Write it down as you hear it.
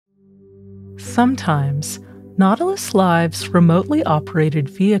Sometimes, Nautilus Live's remotely operated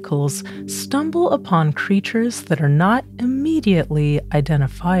vehicles stumble upon creatures that are not immediately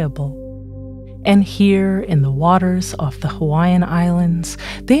identifiable. And here, in the waters off the Hawaiian Islands,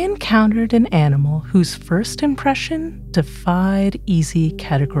 they encountered an animal whose first impression defied easy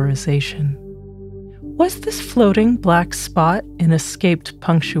categorization. Was this floating black spot an escaped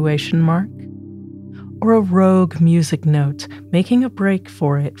punctuation mark? Or a rogue music note making a break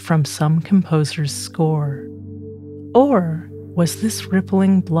for it from some composer's score? Or was this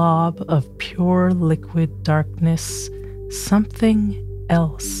rippling blob of pure liquid darkness something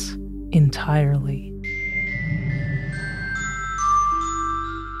else entirely?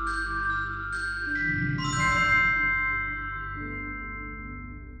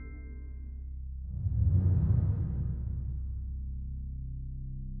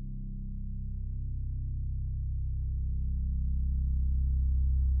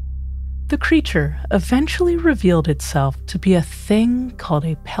 The creature eventually revealed itself to be a thing called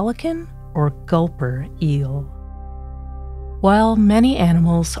a pelican or gulper eel. While many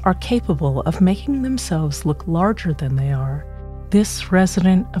animals are capable of making themselves look larger than they are, this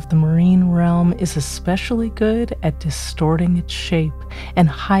resident of the marine realm is especially good at distorting its shape and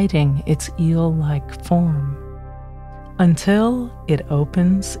hiding its eel-like form. Until it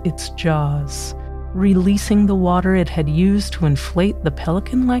opens its jaws, releasing the water it had used to inflate the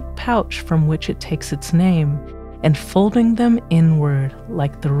pelican-like pouch from which it takes its name, and folding them inward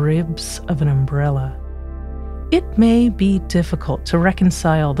like the ribs of an umbrella. It may be difficult to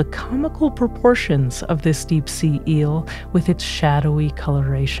reconcile the comical proportions of this deep-sea eel with its shadowy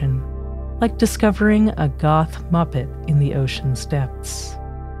coloration, like discovering a goth Muppet in the ocean's depths.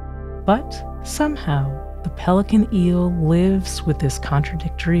 But somehow, the pelican eel lives with this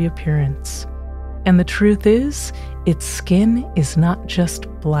contradictory appearance. And the truth is, its skin is not just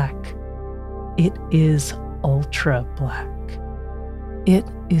black. It is ultra black. It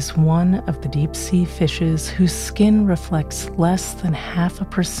is one of the deep-sea fishes whose skin reflects less than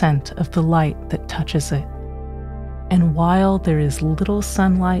 0.5% of the light that touches it. And while there is little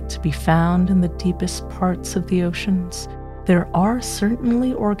sunlight to be found in the deepest parts of the oceans, there are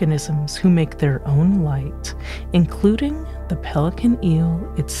certainly organisms who make their own light, including the pelican eel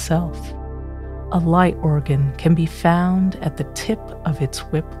itself. A light organ can be found at the tip of its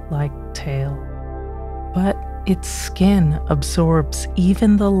whip-like tail. But its skin absorbs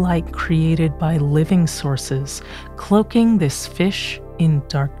even the light created by living sources, cloaking this fish in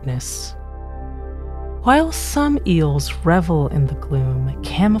darkness. While some eels revel in the gloom,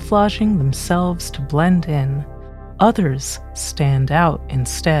 camouflaging themselves to blend in, others stand out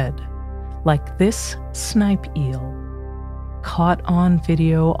instead, like this snipe eel. Caught on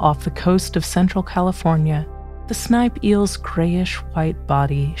video off the coast of Central California, the snipe eel's grayish-white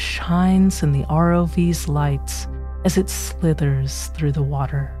body shines in the ROV's lights as it slithers through the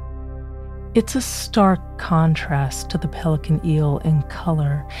water. It's a stark contrast to the pelican eel in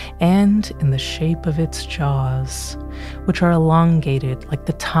color and in the shape of its jaws, which are elongated like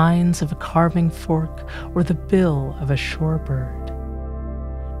the tines of a carving fork or the bill of a shorebird.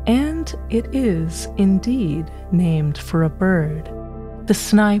 And it is, indeed, named for a bird. The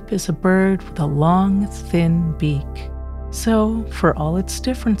snipe is a bird with a long, thin beak. So, for all its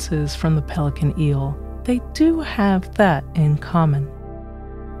differences from the pelican eel, they do have that in common.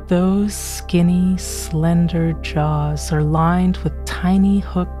 Those skinny, slender jaws are lined with tiny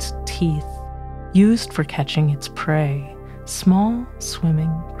hooked teeth, used for catching its prey, small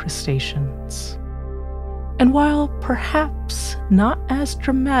swimming crustaceans. And while perhaps not as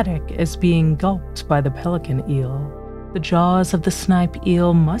dramatic as being gulped by the pelican eel, the jaws of the snipe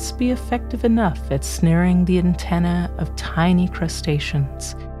eel must be effective enough at snaring the antennae of tiny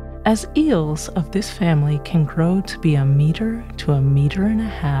crustaceans, as eels of this family can grow to be 1 meter to 1.5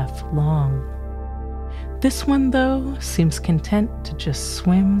 meters long. This one, though, seems content to just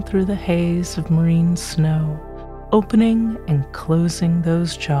swim through the haze of marine snow, opening and closing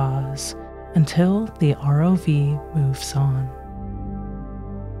those jaws until the ROV moves on.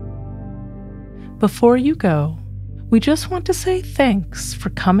 Before you go, we just want to say thanks for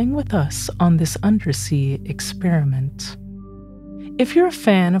coming with us on this undersea experiment. If you're a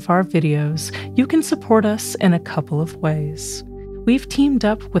fan of our videos, you can support us in a couple of ways. We've teamed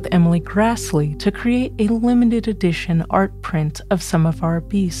up with Emily Grassley to create a limited edition art print of some of our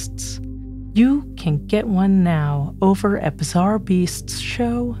beasts. You can get one now over at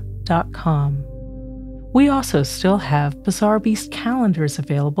bizarrebeastsshow.com. We also still have Bizarre Beast calendars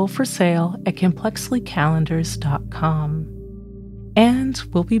available for sale at complexlycalendars.com. And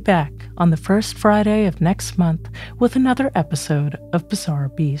we'll be back on the first Friday of next month with another episode of Bizarre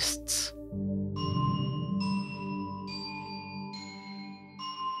Beasts.